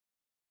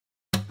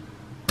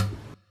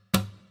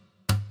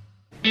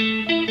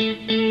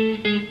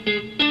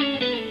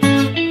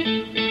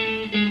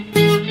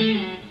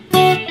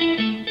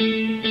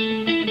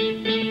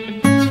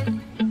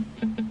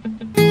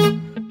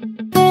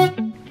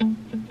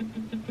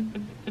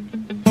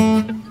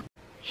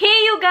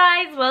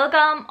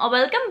welcome or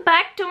welcome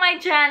back to my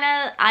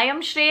channel. I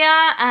am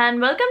Shreya and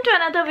welcome to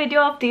another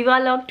video of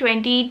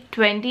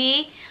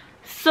Diwalog2020.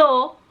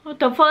 So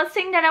the first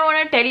thing that I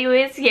want to tell you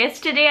is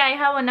yesterday I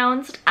have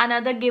announced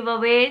another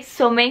giveaway,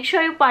 so make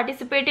sure you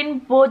participate in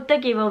both the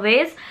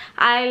giveaways.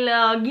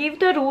 I'll give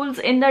the rules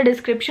in the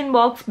description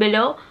box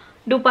below.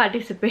 Do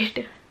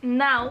participate.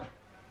 Now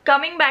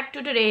coming back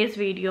to today's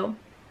video.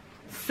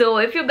 So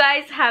if you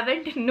guys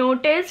haven't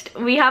noticed,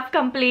 we have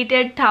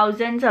completed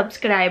 1000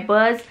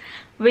 subscribers,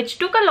 which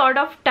took a lot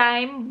of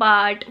time,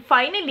 but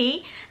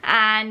finally,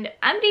 and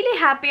I'm really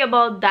happy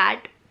about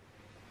that.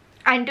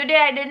 And today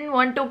I didn't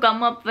want to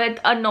come up with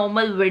a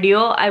normal video.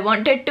 I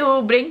wanted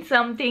to bring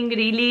something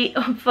really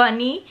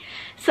funny,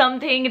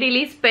 something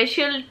really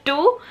special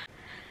too.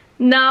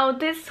 Now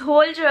this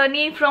whole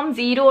journey from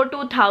 0 to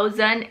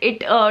 1000,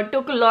 it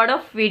took a lot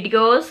of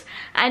videos,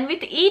 and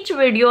with each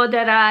video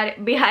there are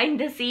behind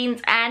the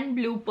scenes and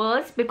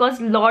bloopers,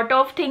 because lot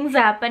of things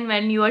happen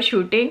when you are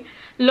shooting.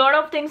 Lot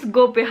of things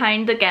go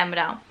behind the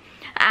camera,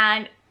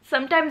 and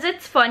sometimes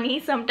it's funny,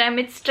 sometimes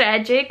it's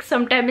tragic,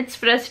 sometimes it's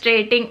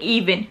frustrating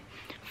even.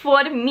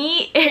 For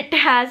me, it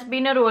has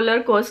been a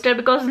roller coaster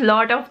because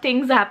lot of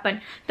things happen.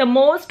 The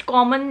most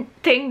common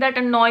thing that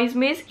annoys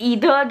me is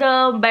either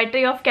the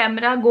battery of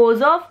camera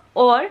goes off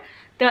or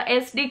the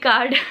SD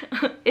card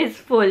is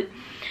full.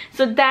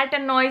 So that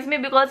annoys me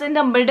because in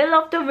the middle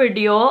of the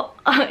video,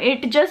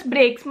 it just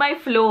breaks my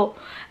flow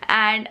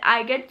and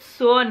I get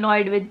so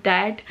annoyed with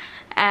that.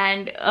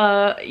 And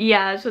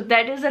yeah, so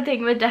that is the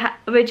thing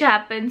which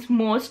happens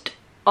most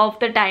of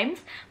the times.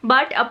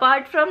 But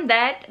apart from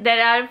that,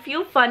 there are a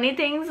few funny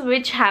things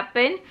which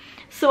happen.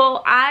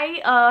 So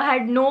I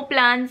had no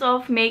plans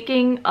of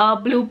making a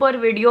blooper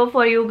video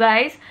for you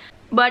guys,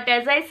 but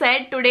as I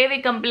said, today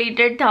we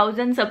completed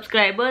 1000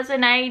 subscribers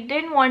and I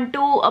didn't want to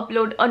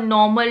upload a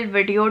normal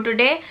video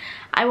today.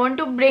 I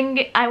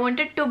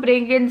wanted to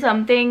bring in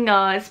something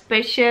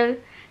special,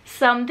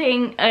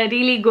 something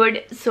really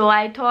good. So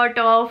I thought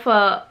of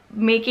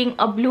making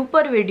a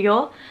blooper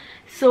video.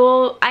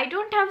 So I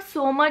don't have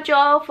so much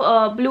of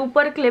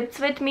blooper clips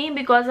with me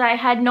because I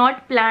had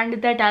not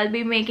planned that I'll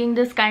be making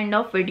this kind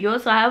of video.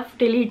 So I have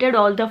deleted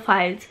all the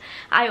files.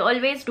 I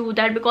always do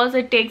that because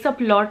it takes up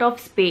a lot of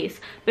space,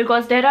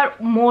 because there are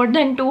more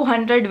than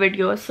 200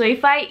 videos. So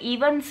if I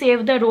even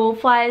save the raw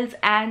files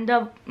and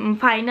the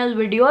final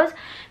videos,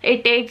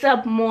 it takes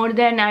up more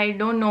than, I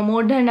don't know,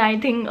 more than I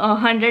think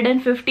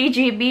 150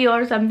 GB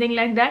or something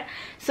like that.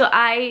 So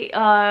I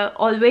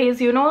always,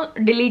 you know,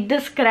 delete the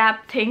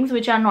scrap things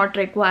which are not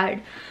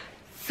required.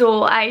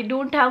 So I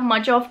don't have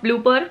much of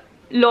blooper.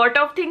 Lot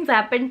of things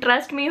happen,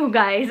 trust me you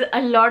guys.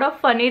 A lot of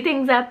funny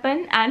things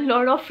happen and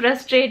lot of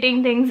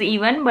frustrating things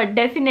even, but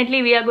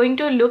definitely we are going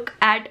to look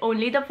at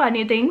only the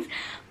funny things,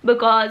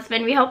 because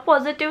when we have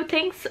positive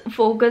things,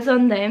 focus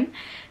on them.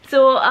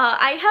 So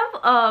I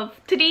have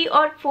 3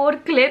 or 4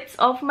 clips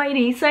of my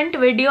recent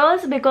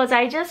videos, because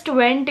I just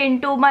went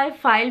into my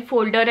file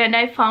folder and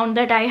I found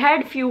that I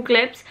had few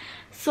clips.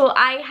 So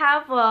I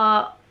have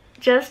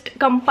just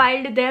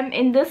compiled them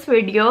in this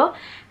video,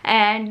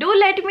 and do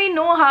let me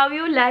know how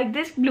you like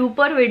this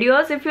blooper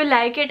videos. If you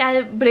like it,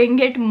 I'll bring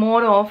it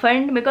more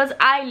often, because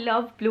I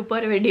love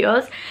blooper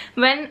videos.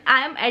 When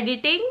I am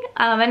editing,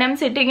 when I'm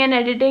sitting and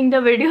editing the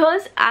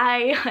videos,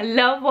 I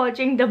love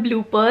watching the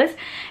bloopers.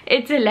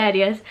 It's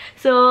hilarious.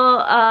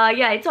 So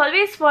yeah, it's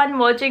always fun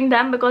watching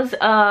them, because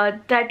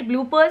that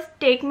bloopers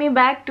take me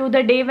back to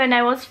the day when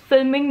I was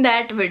filming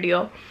that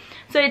video.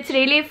 So it's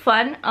really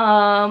fun.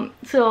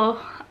 So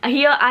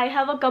here I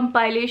have a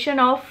compilation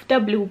of the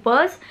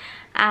bloopers,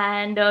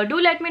 and do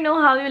let me know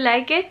how you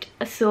like it.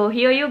 So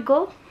here you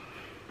go.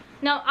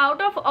 Now out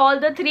of all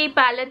the 3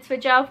 palettes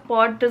which I've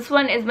bought, this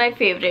one is my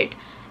favorite.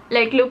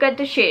 Like, look at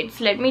the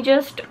shades. Let me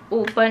just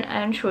open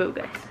and show you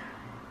guys.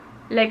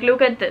 Like,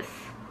 look at this.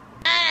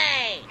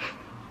 Hey!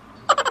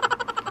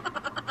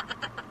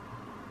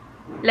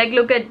 Like,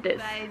 look at this.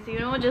 Guys, you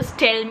know, just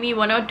tell me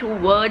 1 or 2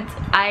 words.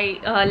 I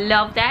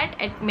love that.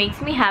 It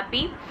makes me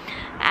happy.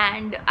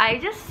 And I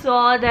just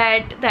saw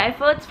that the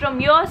efforts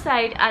from your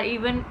side are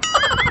even...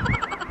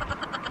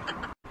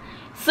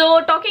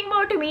 So talking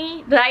about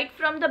me, right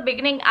from the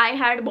beginning I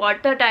had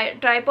bought the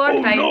tripod.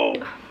 Oh, right? No.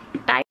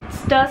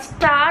 The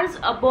stars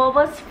above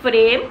us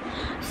frame.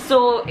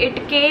 So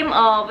it came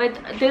with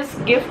this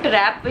gift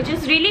wrap, which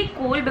is really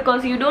cool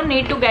because you don't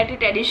need to get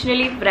it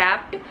additionally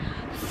wrapped.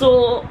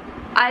 So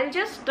I'll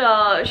just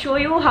show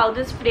you how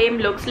this frame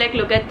looks like.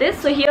 Look at this.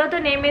 So here the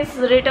name is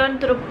Return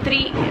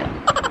Trupti.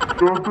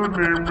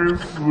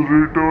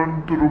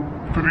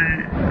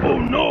 Oh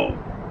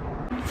no.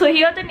 So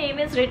here the name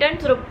is written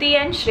Trupti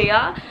and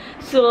Shreya.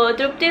 So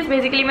Trupti is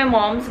basically my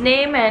mom's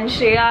name and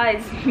Shreya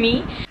is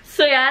me.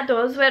 So yeah,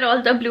 those were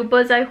all the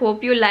bloopers. I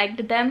hope you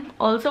liked them.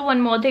 Also,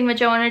 one more thing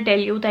which I want to tell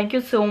you, thank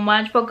you so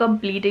much for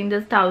completing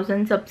this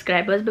 1000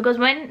 subscribers, because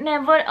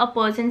whenever a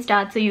person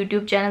starts a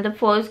YouTube channel, the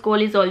first goal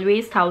is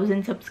always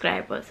 1000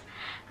 subscribers.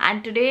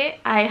 And today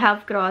I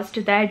have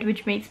crossed that,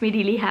 which makes me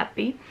really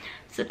happy.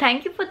 So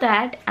thank you for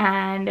that.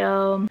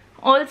 And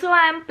Also,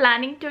 I am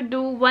planning to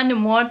do one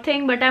more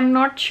thing, but I'm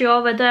not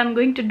sure whether I'm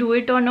going to do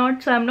it or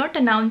not, so I'm not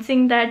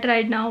announcing that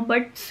right now,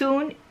 but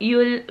soon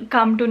you'll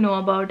come to know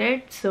about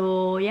it.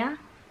 So yeah.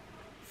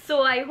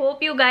 So I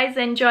hope you guys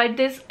enjoyed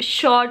this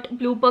short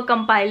blooper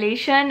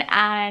compilation,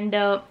 and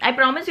I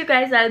promise you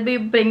guys I'll be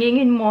bringing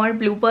in more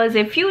bloopers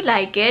if you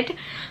like it.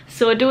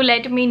 So do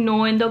let me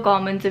know in the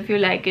comments if you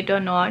like it or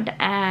not.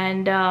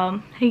 And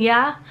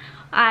yeah,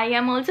 I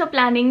am also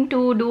planning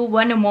to do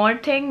one more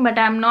thing, but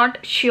I'm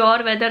not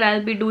sure whether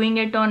I'll be doing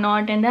it or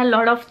not, and there are a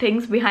lot of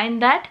things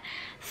behind that.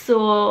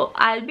 So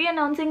I'll be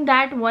announcing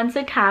that once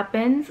it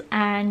happens.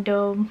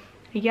 And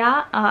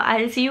yeah,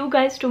 I'll see you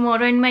guys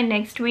tomorrow in my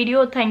next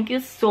video. Thank you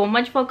so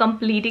much for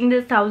completing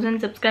this 1000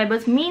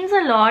 subscribers. Means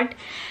a lot,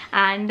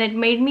 and that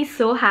made me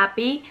so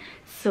happy.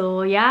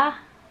 So yeah,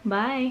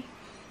 bye.